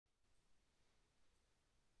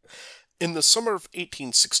In the summer of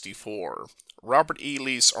 1864, Robert E.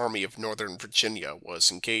 Lee's Army of Northern Virginia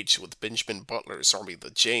was engaged with Benjamin Butler's Army of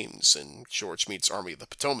the James and George Meade's Army of the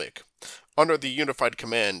Potomac, under the unified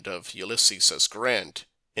command of Ulysses S. Grant,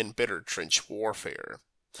 in bitter trench warfare.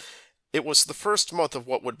 It was the first month of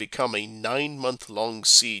what would become a 9-month-long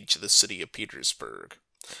siege of the city of Petersburg.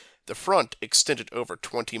 The front extended over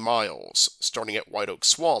 20 miles, starting at White Oak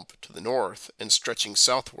Swamp to the north and stretching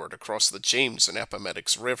southward across the James and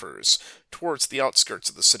Appomattox rivers towards the outskirts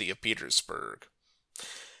of the city of Petersburg.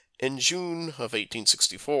 In June of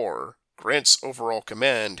 1864, Grant's overall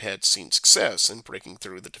command had seen success in breaking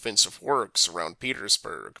through the defensive works around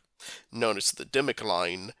Petersburg, known as the Potomac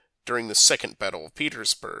Line, during the Second Battle of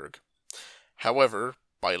Petersburg. However,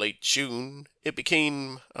 by late June, it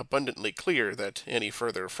became abundantly clear that any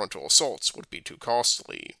further frontal assaults would be too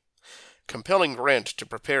costly, compelling Grant to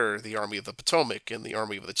prepare the Army of the Potomac and the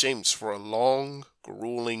Army of the James for a long,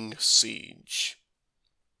 grueling siege.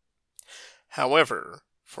 However,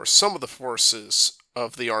 for some of the forces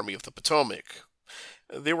of the Army of the Potomac,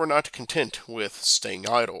 they were not content with staying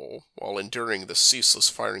idle while enduring the ceaseless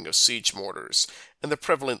firing of siege mortars and the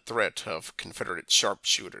prevalent threat of Confederate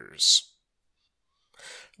sharpshooters.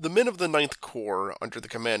 The men of the Ninth Corps, under the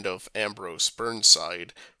command of Ambrose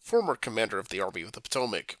Burnside, former commander of the Army of the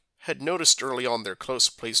Potomac, had noticed early on their close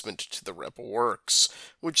placement to the rebel works,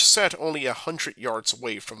 which sat only 100 yards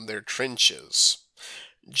away from their trenches.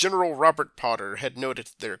 General Robert Potter had noted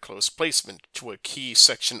their close placement to a key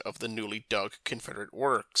section of the newly dug Confederate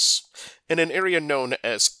works, in an area known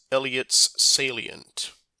as Elliott's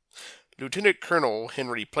Salient. Lieutenant Colonel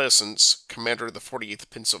Henry Pleasants, commander of the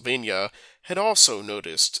 40th Pennsylvania, had also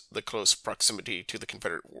noticed the close proximity to the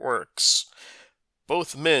Confederate works.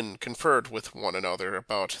 Both men conferred with one another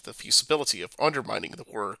about the feasibility of undermining the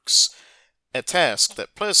works, a task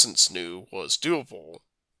that Pleasants knew was doable.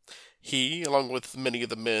 He, along with many of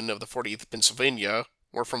the men of the 40th Pennsylvania,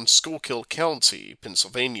 were from Schuylkill County,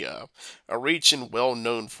 Pennsylvania, a region well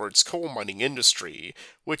known for its coal mining industry,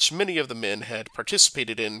 which many of the men had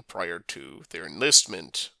participated in prior to their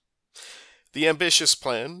enlistment. The ambitious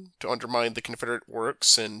plan to undermine the Confederate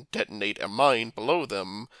works and detonate a mine below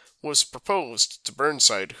them was proposed to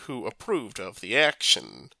Burnside, who approved of the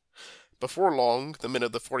action. Before long, the men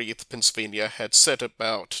of the 40th Pennsylvania had set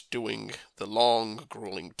about doing the long,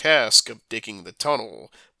 grueling task of digging the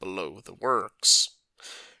tunnel below the works.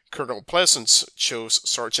 Colonel Pleasants chose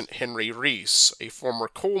Sergeant Henry Reese, a former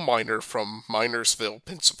coal miner from Minersville,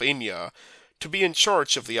 Pennsylvania, to be in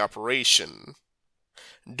charge of the operation.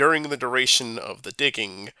 During the duration of the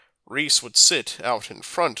digging, Reese would sit out in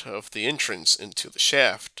front of the entrance into the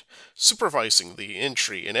shaft, supervising the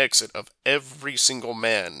entry and exit of every single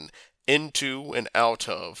man into and out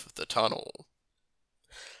of the tunnel.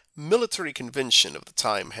 Military convention of the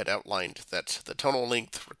time had outlined that the tunnel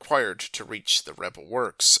length required to reach the rebel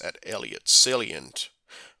works at Elliott's Salient,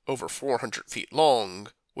 over 400 feet long,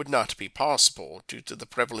 would not be possible due to the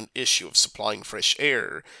prevalent issue of supplying fresh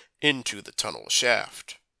air into the tunnel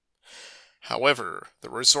shaft. However, the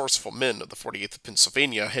resourceful men of the 40th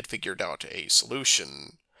Pennsylvania had figured out a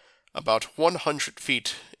solution. About 100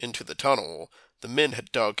 feet into the tunnel, the men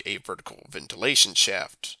had dug a vertical ventilation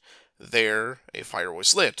shaft. There, a fire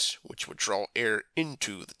was lit, which would draw air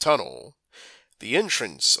into the tunnel. The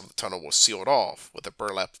entrance of the tunnel was sealed off with a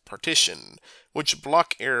burlap partition, which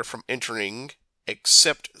blocked air from entering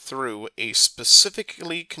except through a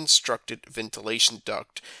specifically constructed ventilation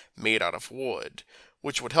duct made out of wood,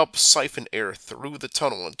 which would help siphon air through the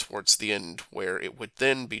tunnel and towards the end, where it would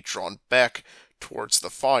then be drawn back towards the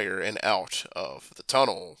fire and out of the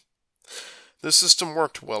tunnel. The system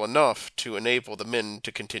worked well enough to enable the men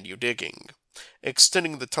to continue digging,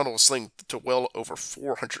 extending the tunnel's length to well over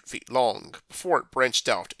 400 feet long before it branched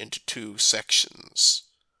out into two sections.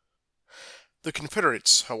 The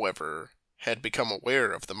Confederates, however, had become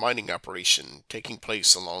aware of the mining operation taking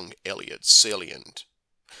place along Elliott's Salient.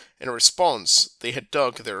 In response, they had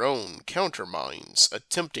dug their own countermines,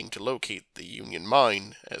 attempting to locate the Union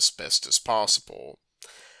mine as best as possible.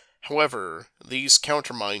 However, these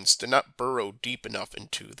countermines did not burrow deep enough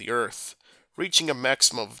into the earth, reaching a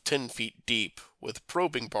maximum of 10 feet deep, with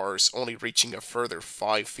probing bars only reaching a further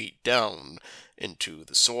 5 feet down into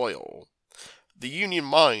the soil. The Union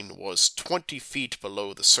mine was 20 feet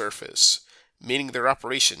below the surface, meaning their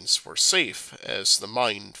operations were safe as the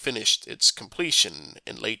mine finished its completion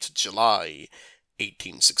in late July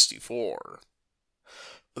 1864.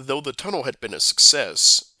 Though the tunnel had been a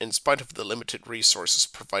success, in spite of the limited resources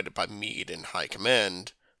provided by Meade and High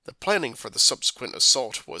Command, the planning for the subsequent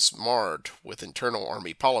assault was marred with internal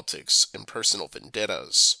army politics and personal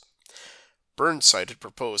vendettas. Burnside had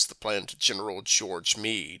proposed the plan to General George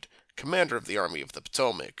Meade, commander of the Army of the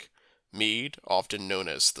Potomac. Meade, often known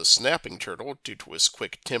as the Snapping Turtle due to his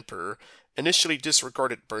quick temper, initially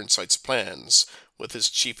disregarded Burnside's plans, with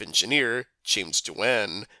his chief engineer, James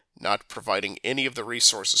Dewan, not providing any of the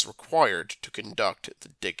resources required to conduct the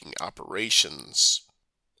digging operations.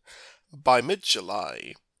 By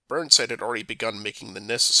mid-July, Burnside had already begun making the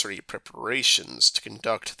necessary preparations to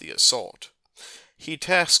conduct the assault. He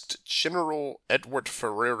tasked General Edward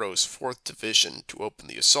Ferrero's 4th Division to open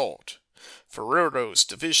the assault. Ferrero's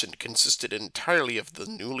division consisted entirely of the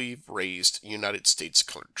newly raised United States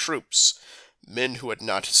colored troops, men who had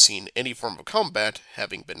not seen any form of combat,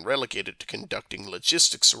 having been relegated to conducting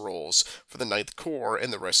logistics roles for the Ninth Corps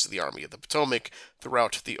and the rest of the Army of the Potomac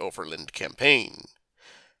throughout the Overland Campaign.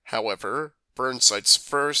 However, Burnside's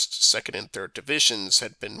 1st, 2nd, and 3rd Divisions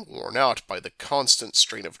had been worn out by the constant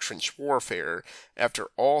strain of trench warfare after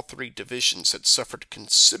all 3 divisions had suffered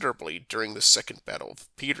considerably during the Second Battle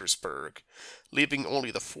of Petersburg, leaving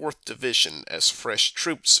only the 4th Division as fresh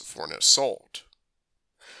troops for an assault.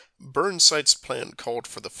 Burnside's plan called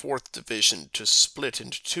for the 4th Division to split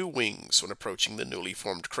into 2 wings when approaching the newly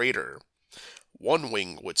formed crater. One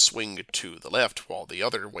wing would swing to the left while the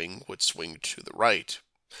other wing would swing to the right.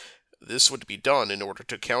 This would be done in order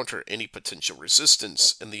to counter any potential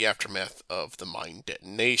resistance in the aftermath of the mine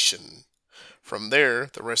detonation. From there,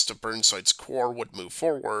 the rest of Burnside's corps would move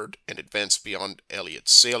forward and advance beyond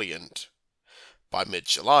Elliott's salient. By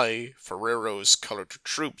mid-July, Ferrero's colored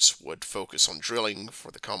troops would focus on drilling for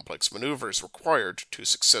the complex maneuvers required to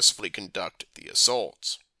successfully conduct the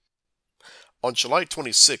assault. On July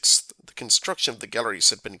 26th, the construction of the galleries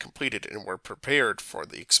had been completed and were prepared for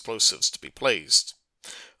the explosives to be placed.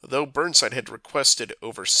 Though Burnside had requested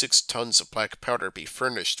over 6 tons of black powder be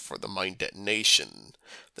furnished for the mine detonation,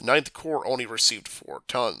 the Ninth Corps only received 4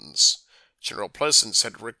 tons. General Pleasants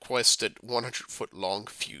had requested 100-foot-long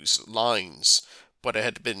fuse lines, but it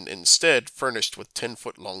had been instead furnished with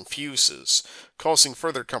 10-foot-long fuses, causing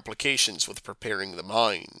further complications with preparing the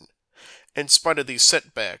mine. In spite of these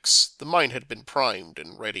setbacks, the mine had been primed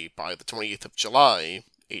and ready by the 28th of July,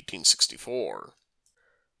 1864.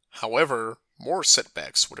 However, more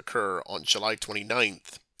setbacks would occur on July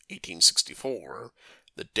 29th, 1864,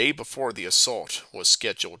 the day before the assault was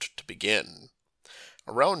scheduled to begin.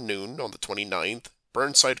 Around noon on the 29th,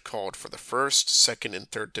 Burnside called for the 1st, 2nd,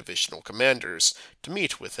 and 3rd Divisional commanders to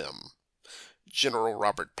meet with him. General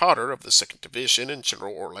Robert Potter of the 2nd Division and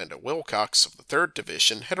General Orlando Wilcox of the 3rd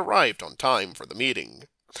Division had arrived on time for the meeting,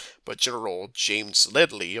 but General James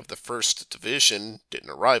Ledlie of the 1st Division didn't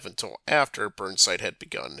arrive until after Burnside had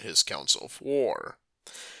begun his council of war.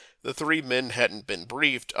 The 3 men hadn't been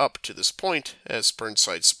briefed up to this point, as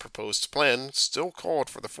Burnside's proposed plan still called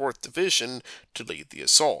for the 4th Division to lead the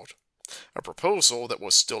assault, a proposal that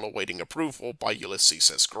was still awaiting approval by Ulysses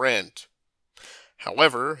S. Grant.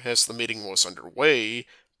 However, as the meeting was underway,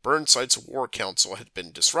 Burnside's war council had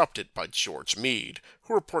been disrupted by George Meade,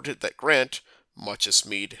 who reported that Grant, much as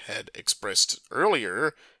Meade had expressed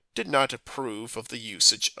earlier, did not approve of the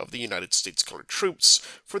usage of the United States colored troops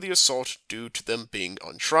for the assault due to them being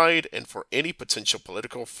untried and for any potential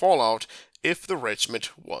political fallout if the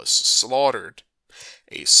regiment was slaughtered,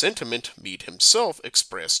 a sentiment Meade himself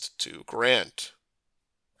expressed to Grant.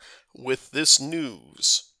 With this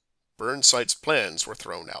news, Burnside's plans were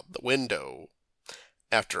thrown out the window.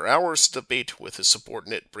 After hours of debate with his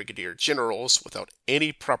subordinate brigadier generals without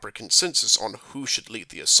any proper consensus on who should lead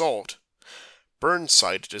the assault,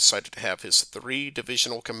 Burnside decided to have his 3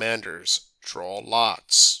 divisional commanders draw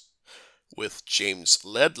lots, with James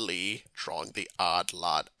Ledlie drawing the odd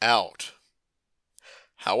lot out.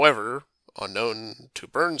 However, unknown to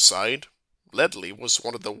Burnside, Ledlie was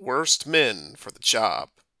one of the worst men for the job.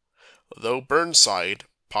 Though Burnside,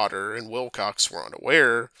 Potter, and Wilcox were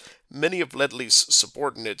unaware, many of Ledlie's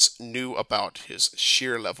subordinates knew about his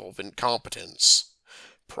sheer level of incompetence.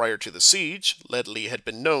 Prior to the siege, Ledlie had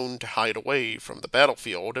been known to hide away from the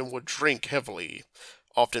battlefield and would drink heavily,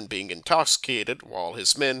 often being intoxicated while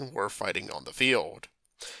his men were fighting on the field.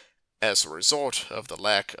 As a result of the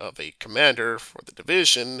lack of a commander for the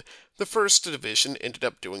division, the 1st Division ended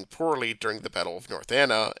up doing poorly during the Battle of North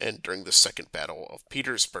Anna and during the Second Battle of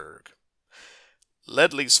Petersburg.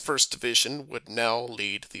 Ledlie's 1st Division would now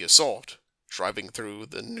lead the assault, driving through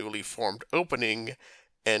the newly formed opening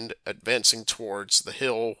and advancing towards the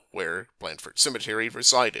hill where Blandford Cemetery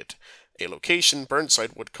resided, a location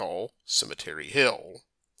Burnside would call Cemetery Hill.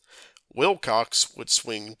 Wilcox would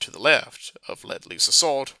swing to the left of Ledlie's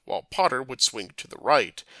assault, while Potter would swing to the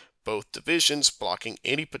right, both divisions blocking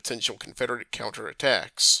any potential Confederate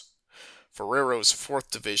counterattacks. Ferrero's 4th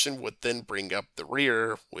Division would then bring up the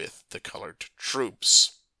rear with the colored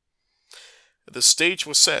troops. The stage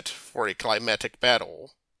was set for a climactic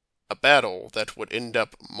battle, a battle that would end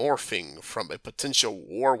up morphing from a potential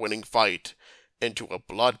war-winning fight into a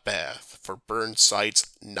bloodbath for Burnside's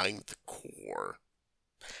 9th Corps.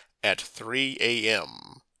 At 3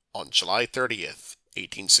 a.m. on July 30th,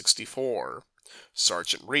 1864,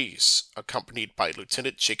 Sergeant Reese, accompanied by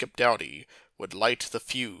Lieutenant Jacob Doughty, would light the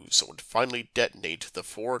fuse and would finally detonate the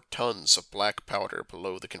 4 tons of black powder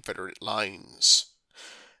below the Confederate lines.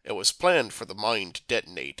 It was planned for the mine to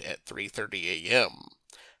detonate at 3:30 a.m.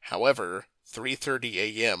 However, 3:30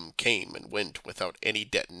 a.m. came and went without any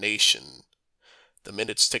detonation. The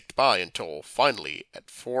minutes ticked by until, finally, at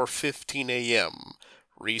 4:15 a.m.,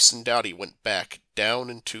 Reese and Doughty went back down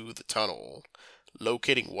into the tunnel,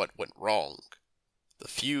 locating what went wrong. The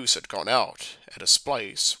fuse had gone out at a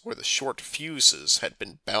splice where the short fuses had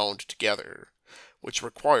been bound together, which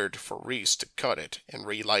required for Reese to cut it and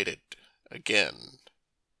relight it again.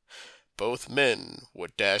 Both men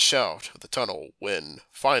would dash out of the tunnel when,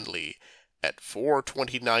 finally, at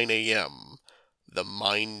 4:29 a.m., the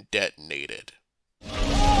mine detonated.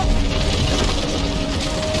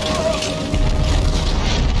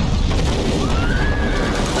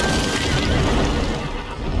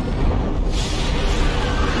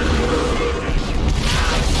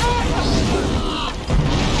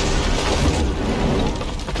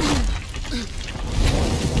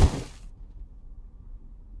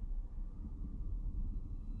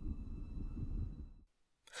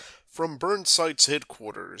 From Burnside's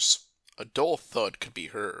headquarters, a dull thud could be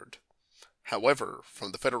heard. However,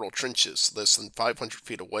 from the Federal trenches less than 500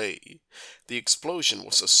 feet away, the explosion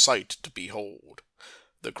was a sight to behold.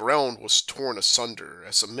 The ground was torn asunder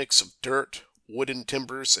as a mix of dirt, wooden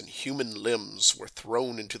timbers, and human limbs were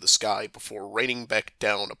thrown into the sky before raining back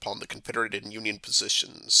down upon the Confederate and Union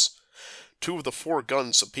positions. 2 of the 4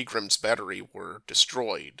 guns of Pegram's battery were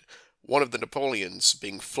destroyed, one of the Napoleons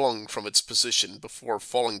being flung from its position before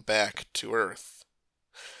falling back to earth.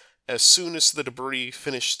 As soon as the debris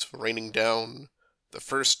finished raining down, the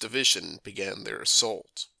 1st Division began their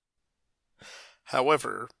assault.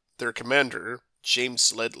 However, their commander,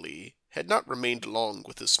 James Ledlie, had not remained long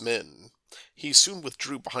with his men. He soon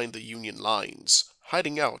withdrew behind the Union lines,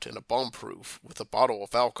 hiding out in a bomb-proof with a bottle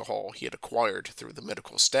of alcohol he had acquired through the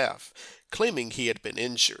medical staff, claiming he had been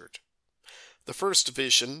injured. The 1st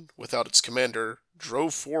Division, without its commander,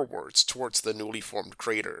 drove forwards towards the newly formed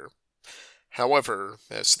crater. However,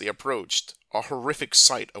 as they approached, a horrific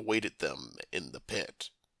sight awaited them in the pit.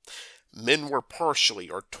 Men were partially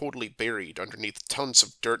or totally buried underneath tons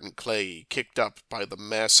of dirt and clay kicked up by the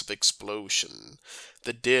massive explosion,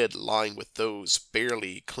 the dead lying with those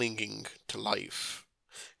barely clinging to life.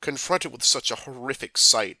 Confronted with such a horrific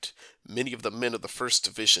sight, many of the men of the 1st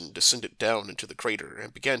Division descended down into the crater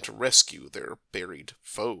and began to rescue their buried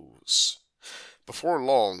foes. Before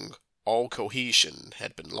long, all cohesion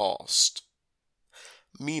had been lost.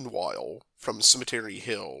 Meanwhile, from Cemetery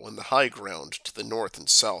Hill and the high ground to the north and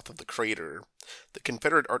south of the crater, the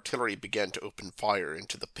Confederate artillery began to open fire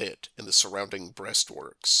into the pit and the surrounding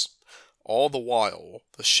breastworks. All the while,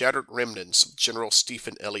 the shattered remnants of General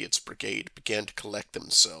Stephen Elliott's brigade began to collect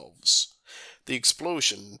themselves. The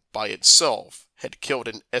explosion, by itself, had killed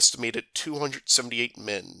an estimated 278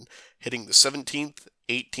 men, hitting the 17th,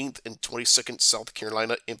 18th, and 22nd South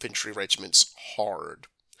Carolina Infantry Regiments hard.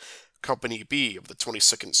 Company B of the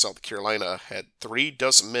 22nd South Carolina had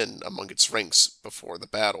 36 men among its ranks before the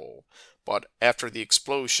battle, but after the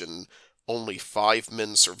explosion, only 5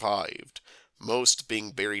 men survived, most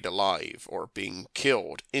being buried alive or being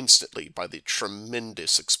killed instantly by the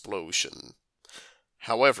tremendous explosion.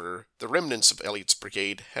 However, the remnants of Elliott's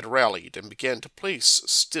brigade had rallied and began to place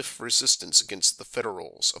stiff resistance against the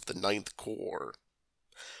Federals of the 9th Corps.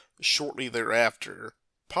 Shortly thereafter,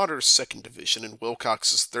 Potter's 2nd Division and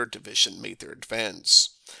Wilcox's 3rd Division made their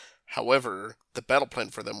advance. However, the battle plan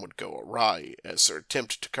for them would go awry, as their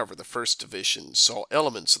attempt to cover the 1st Division saw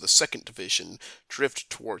elements of the 2nd Division drift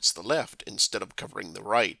towards the left instead of covering the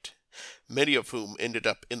right, many of whom ended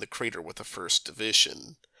up in the crater with the 1st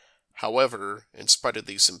Division. However, in spite of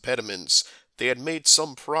these impediments, they had made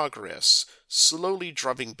some progress, slowly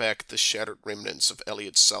driving back the shattered remnants of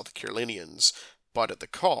Elliott's South Carolinians, but at the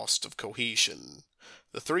cost of cohesion.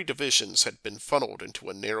 The 3 divisions had been funneled into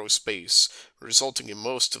a narrow space, resulting in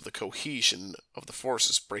most of the cohesion of the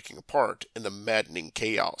forces breaking apart in the maddening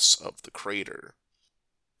chaos of the crater.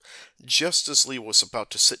 Just as Lee was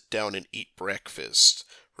about to sit down and eat breakfast,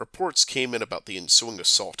 reports came in about the ensuing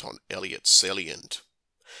assault on Elliott's salient.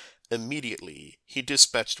 Immediately, he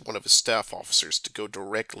dispatched one of his staff officers to go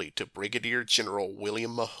directly to Brigadier General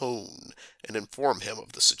William Mahone and inform him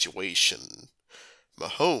of the situation.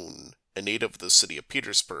 Mahone, a native of the city of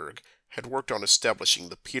Petersburg, had worked on establishing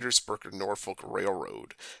the Petersburg-Norfolk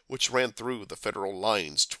Railroad, which ran through the Federal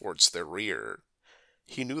lines towards their rear.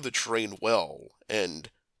 He knew the terrain well, and,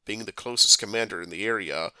 being the closest commander in the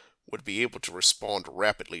area, would be able to respond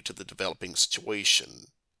rapidly to the developing situation.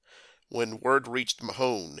 When word reached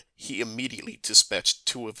Mahone, he immediately dispatched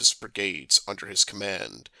two of his brigades under his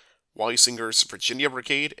command, Weisinger's Virginia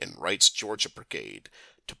Brigade and Wright's Georgia Brigade,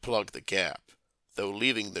 to plug the gap, though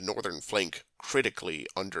leaving the northern flank critically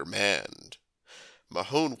undermanned.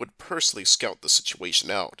 Mahone would personally scout the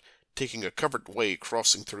situation out, taking a covered way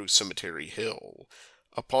crossing through Cemetery Hill.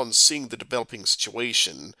 Upon seeing the developing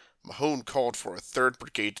situation, Mahone called for a 3rd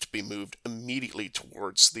Brigade to be moved immediately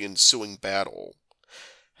towards the ensuing battle.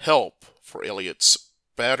 Help for Elliott's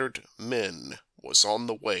battered men was on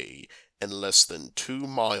the way and less than 2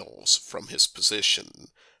 miles from his position,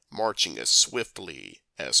 marching as swiftly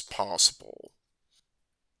as possible.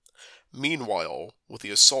 Meanwhile, with the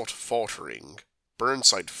assault faltering,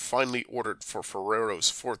 Burnside finally ordered for Ferrero's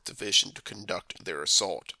 4th Division to conduct their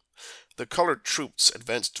assault. The colored troops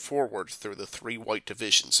advanced forward through the 3 white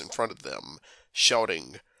divisions in front of them,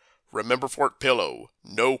 shouting, "Remember Fort Pillow,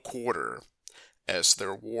 no quarter," as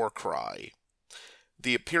their war cry.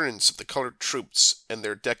 The appearance of the colored troops and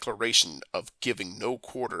their declaration of giving no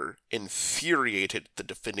quarter infuriated the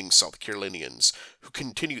defending South Carolinians, who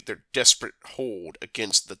continued their desperate hold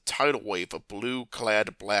against the tidal wave of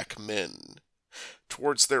blue-clad black men.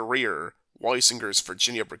 Towards their rear, Weisinger's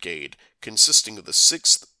Virginia Brigade, consisting of the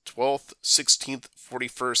 6th, 12th, 16th,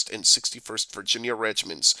 41st, and 61st Virginia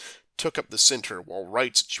regiments, took up the center, while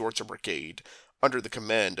Wright's Georgia Brigade, under the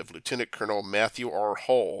command of Lieutenant Colonel Matthew R.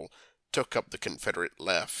 Hall, took up the Confederate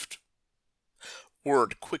left.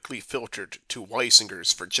 Word quickly filtered to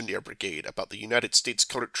Weisinger's Virginia Brigade about the United States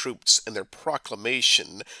colored troops and their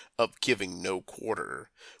proclamation of giving no quarter,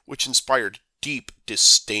 which inspired deep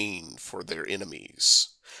disdain for their enemies.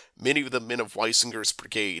 Many of the men of Weisinger's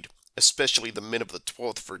brigade, especially the men of the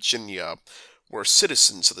 12th Virginia, were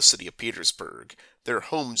citizens of the city of Petersburg, their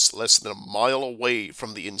homes less than a mile away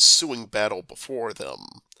from the ensuing battle before them.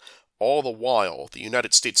 All the while, the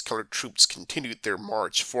United States colored troops continued their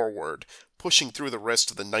march forward, pushing through the rest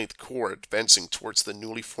of the 9th Corps, advancing towards the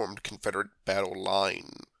newly formed Confederate battle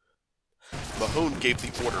line. Mahone gave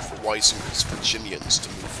the order for Weisinger's Virginians to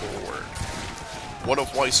move forward. One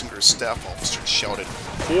of Weisinger's staff officers shouted,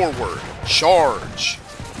 "Forward! Charge!"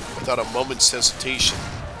 Without a moment's hesitation,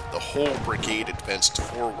 the whole brigade advanced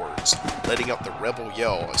forwards, letting out the rebel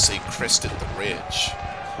yell as they crested the ridge.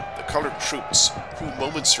 The colored troops, who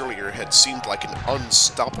moments earlier had seemed like an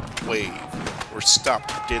unstoppable wave, were stopped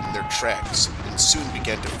dead in their tracks and soon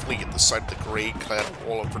began to flee at the sight of the gray-clad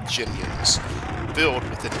wall of Virginians, filled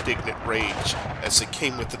with indignant rage as they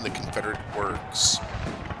came within the Confederate works.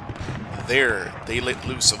 There, they let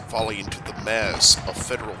loose a volley into the mass of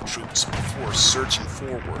Federal troops before surging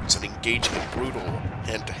forwards and engaging in brutal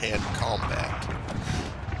hand-to-hand combat.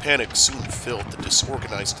 Panic soon filled the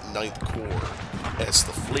disorganized 9th Corps as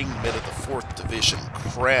the fleeing men of the 4th Division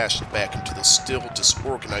crashed back into the still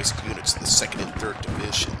disorganized units of the 2nd and 3rd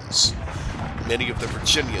Divisions. Many of the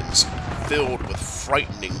Virginians, filled with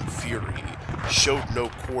frightening fury, showed no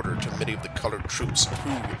quarter to many of the colored troops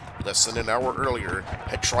who, less than an hour earlier,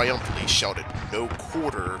 had triumphantly shouted "no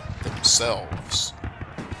quarter" themselves.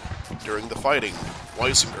 During the fighting,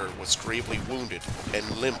 Weisinger was gravely wounded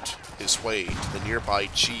and limped his way to the nearby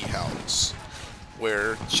G House,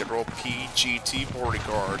 where General P.G.T.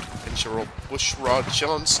 Beauregard and General Bushrod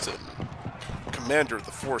Johnston, commander of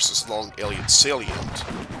the forces along Elliott's salient,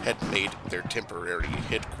 had made their temporary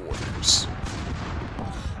headquarters.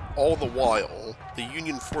 All the while, the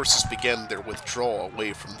Union forces began their withdrawal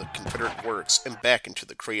away from the Confederate works and back into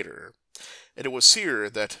the crater. And it was here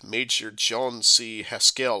that Major John C.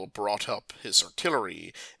 Haskell brought up his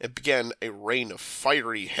artillery and began a rain of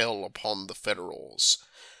fiery hell upon the Federals,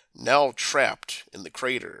 now trapped in the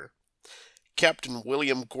crater. Captain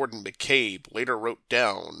William Gordon McCabe later wrote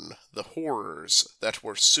down the horrors that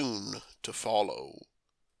were soon to follow.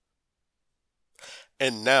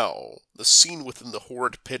 And now, the scene within the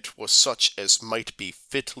horrid pit was such as might be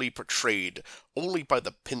fitly portrayed only by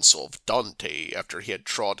the pencil of Dante after he had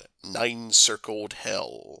trod nine-circled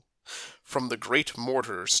hell. From the great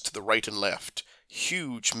mortars to the right and left,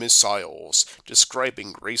 Huge missiles,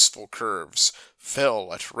 describing graceful curves,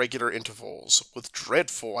 fell at regular intervals with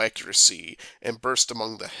dreadful accuracy and burst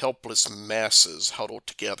among the helpless masses huddled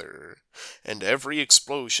together, and every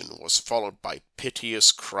explosion was followed by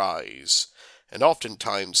piteous cries, and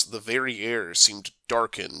oftentimes the very air seemed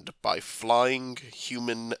darkened by flying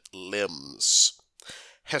human limbs.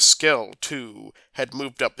 Haskell, too, had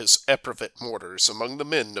moved up his Eprovette mortars among the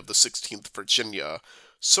men of the 16th Virginia,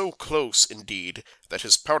 so close, indeed, that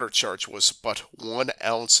his powder charge was but 1.5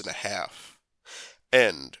 ounces.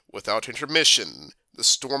 And, without intermission, the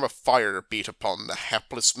storm of fire beat upon the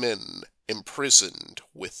hapless men imprisoned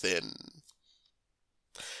within.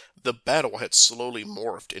 The battle had slowly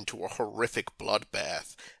morphed into a horrific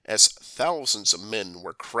bloodbath, as thousands of men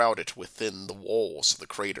were crowded within the walls of the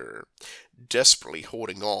crater, desperately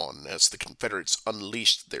holding on as the Confederates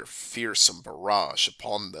unleashed their fearsome barrage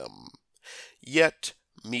upon them. Yet,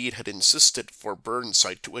 Meade had insisted for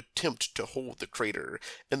Burnside to attempt to hold the crater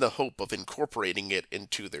in the hope of incorporating it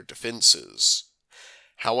into their defenses.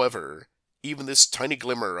 However, even this tiny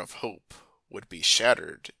glimmer of hope would be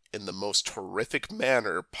shattered in the most horrific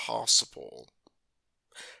manner possible.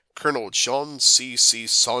 Colonel John C.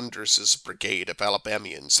 Saunders's brigade of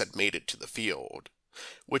Alabamians had made it to the field,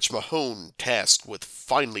 which Mahone tasked with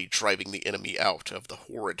finally driving the enemy out of the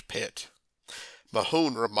Horrid Pit.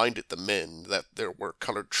 Mahone reminded the men that there were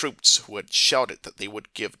colored troops who had shouted that they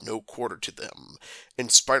would give no quarter to them,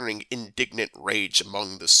 inspiring indignant rage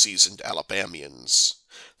among the seasoned Alabamians.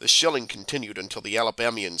 The shelling continued until the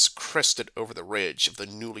Alabamians crested over the ridge of the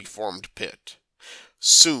newly formed pit.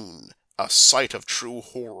 Soon, a sight of true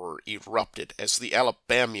horror erupted as the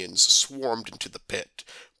Alabamians swarmed into the pit,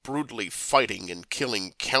 brutally fighting and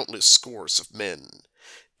killing countless scores of men.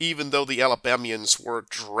 Even though the Alabamians were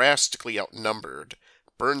drastically outnumbered,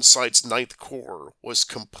 Burnside's Ninth Corps was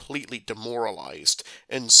completely demoralized,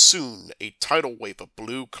 and soon a tidal wave of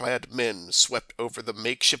blue-clad men swept over the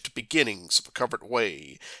makeshift beginnings of a covered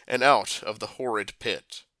way and out of the Horrid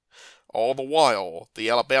Pit. All the while, the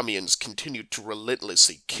Alabamians continued to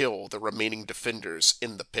relentlessly kill the remaining defenders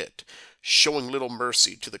in the pit, showing little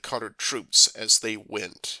mercy to the colored troops as they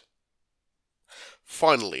went.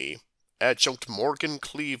 Finally, Adjutant Morgan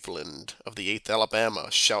Cleveland of the 8th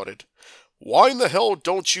Alabama shouted, "Why in the hell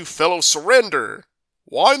don't you fellows surrender?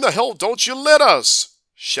 Why in the hell don't you let us?"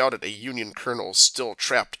 shouted a Union colonel still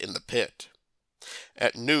trapped in the pit.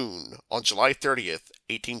 At noon, on July 30th,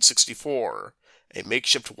 1864, a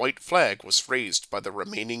makeshift white flag was raised by the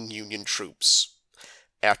remaining Union troops.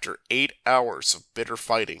 After 8 hours of bitter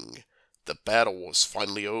fighting, the battle was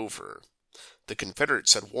finally over. The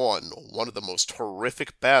Confederates had won one of the most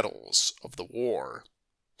horrific battles of the war.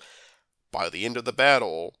 By the end of the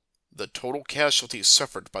battle, the total casualties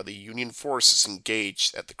suffered by the Union forces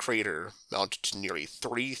engaged at the crater mounted to nearly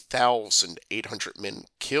 3,800 men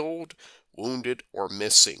killed, wounded, or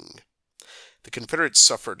missing. The Confederates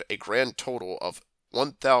suffered a grand total of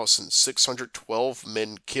 1,612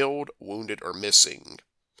 men killed, wounded, or missing.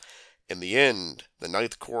 In the end, the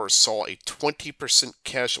Ninth Corps saw a 20%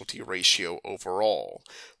 casualty ratio overall,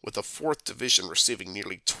 with the 4th Division receiving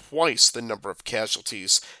nearly twice the number of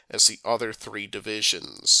casualties as the other 3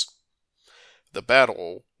 divisions. The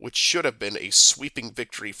battle, which should have been a sweeping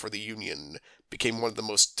victory for the Union, became one of the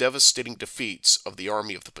most devastating defeats of the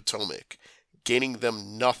Army of the Potomac, gaining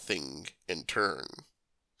them nothing in turn.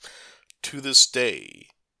 To this day,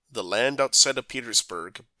 the land outside of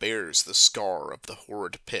Petersburg bears the scar of the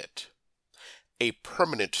Horrid Pit, a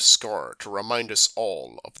permanent scar to remind us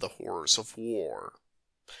all of the horrors of war,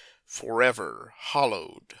 forever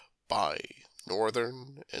hallowed by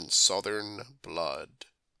Northern and Southern blood.